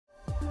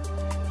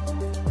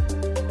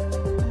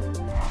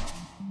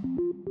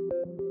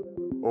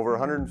over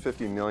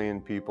 150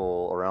 million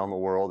people around the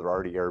world are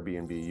already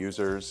Airbnb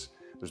users.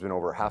 There's been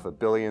over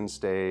 500 million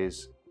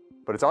stays,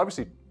 but it's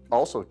obviously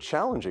also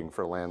challenging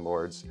for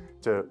landlords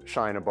to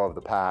shine above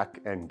the pack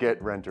and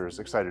get renters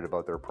excited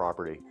about their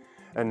property.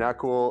 And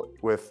Nakul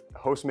with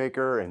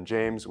Hostmaker and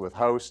James with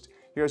Houst,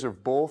 you guys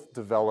have both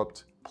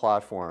developed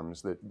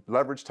platforms that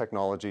leverage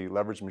technology,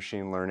 leverage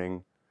machine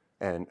learning,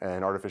 and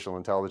artificial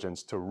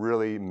intelligence to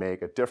really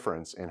make a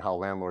difference in how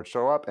landlords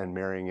show up and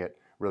marrying it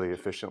really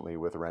efficiently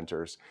with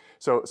renters.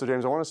 So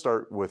James, I want to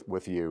start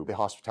with you. The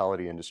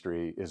hospitality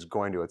industry is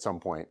going to, at some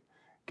point,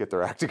 get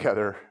their act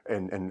together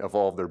and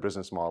evolve their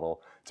business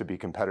model to be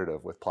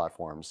competitive with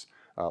platforms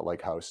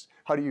like Houst.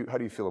 How do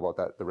you feel about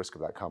that, the risk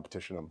of that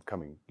competition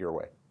coming your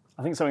way?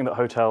 I think something that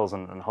hotels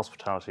and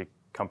hospitality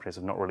companies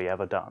have not really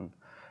ever done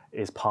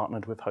is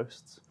partnered with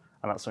hosts,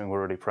 and that's something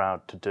we're really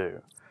proud to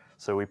do.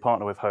 So we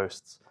partner with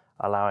hosts,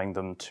 allowing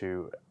them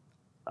to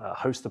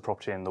host the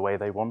property in the way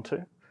they want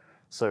to.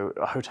 So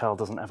a hotel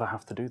doesn't ever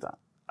have to do that.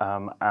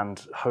 And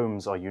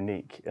homes are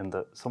unique in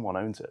that someone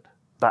owns it.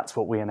 That's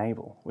what we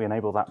enable. We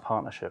enable that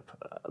partnership,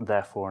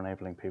 therefore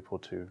enabling people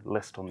to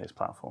list on these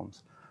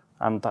platforms.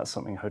 And that's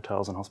something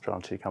hotels and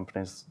hospitality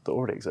companies that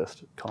already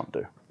exist can't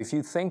do. If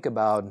you think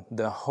about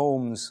the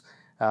homes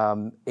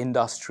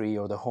industry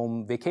or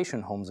the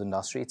vacation homes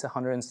industry, it's a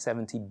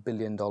 $170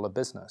 billion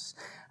business.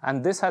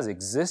 And this has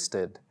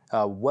existed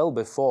well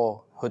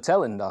before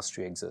hotel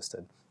industry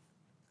existed.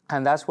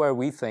 And that's where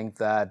we think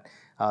that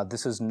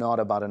this is not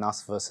about an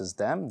us versus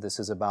them. This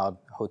is about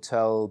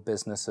hotel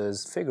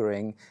businesses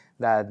figuring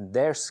that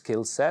their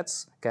skill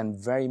sets can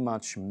very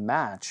much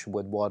match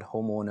with what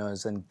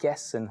homeowners and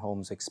guests in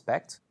homes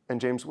expect. And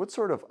James, what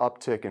sort of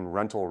uptick in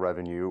rental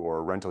revenue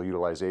or rental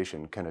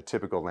utilization can a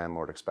typical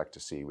landlord expect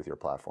to see with your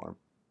platform?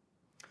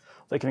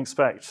 They can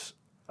expect,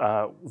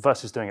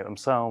 versus doing it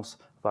themselves,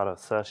 about a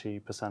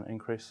 30%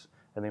 increase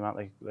in the amount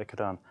they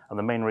could earn. And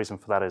the main reason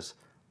for that is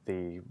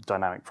the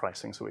dynamic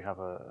pricing. So we have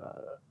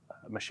a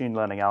machine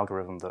learning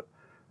algorithm that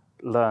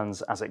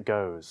learns as it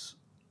goes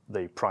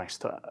the price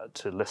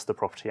to list the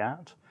property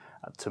at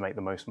to make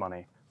the most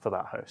money for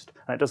that host.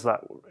 And it does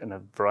that in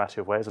a variety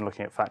of ways and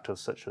looking at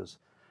factors such as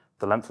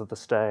the length of the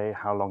stay,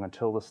 how long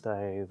until the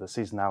stay, the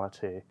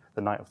seasonality,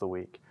 the night of the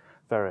week,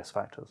 various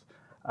factors.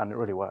 And it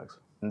really works.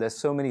 And there's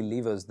so many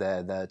levers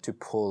there to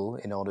pull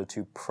in order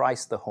to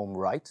price the home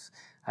right,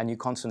 and you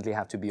constantly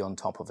have to be on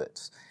top of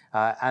it.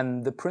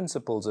 And the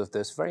principles of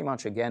this very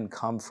much, again,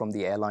 come from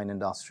the airline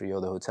industry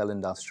or the hotel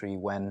industry.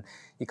 When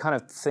you kind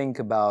of think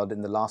about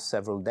in the last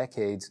several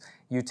decades,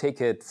 you take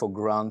it for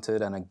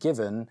granted and a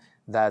given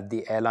that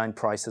the airline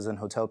prices and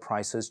hotel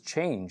prices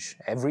change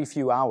every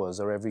few hours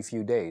or every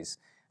few days.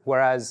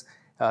 Whereas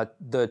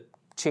the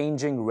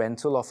changing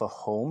rental of a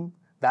home,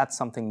 that's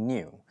something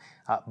new.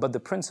 But the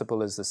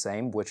principle is the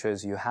same, which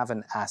is you have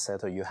an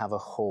asset or you have a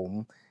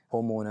home,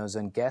 homeowners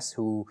and guests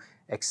who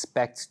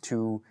expect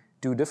to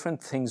do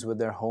different things with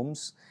their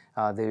homes.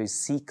 They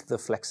seek the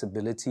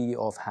flexibility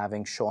of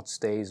having short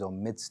stays or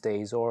mid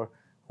stays or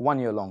 1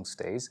 year long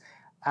stays.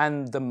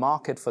 And the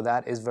market for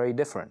that is very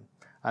different.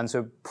 And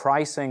so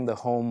pricing the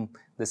home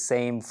the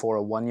same for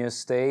a 1 year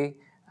stay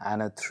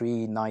and a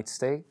 3-night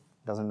stay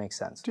doesn't make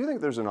sense. Do you think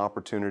there's an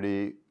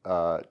opportunity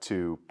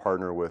to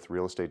partner with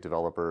real estate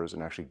developers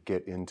and actually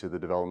get into the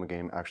development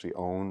game, actually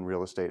own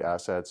real estate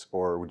assets,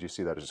 or would you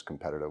see that as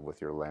competitive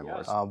with your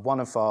landlords? One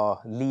of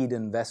our lead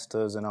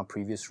investors in our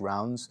previous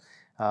rounds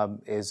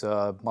is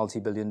a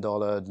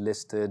multi-billion-dollar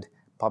listed,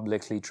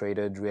 publicly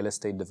traded real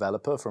estate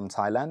developer from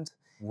Thailand.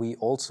 We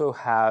also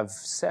have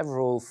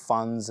several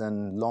funds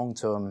and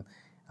long-term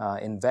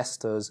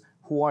investors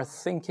who are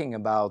thinking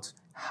about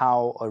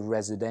how a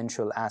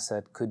residential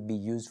asset could be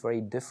used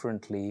very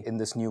differently in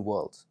this new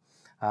world.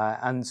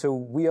 And so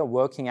we are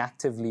working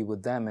actively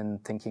with them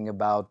and thinking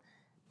about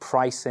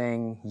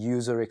pricing,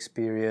 user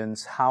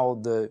experience, how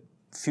the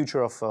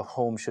future of a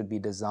home should be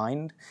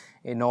designed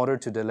in order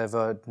to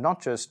deliver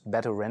not just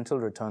better rental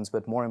returns,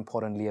 but more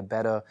importantly, a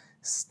better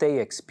stay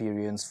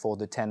experience for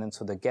the tenants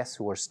or the guests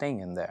who are staying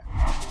in there.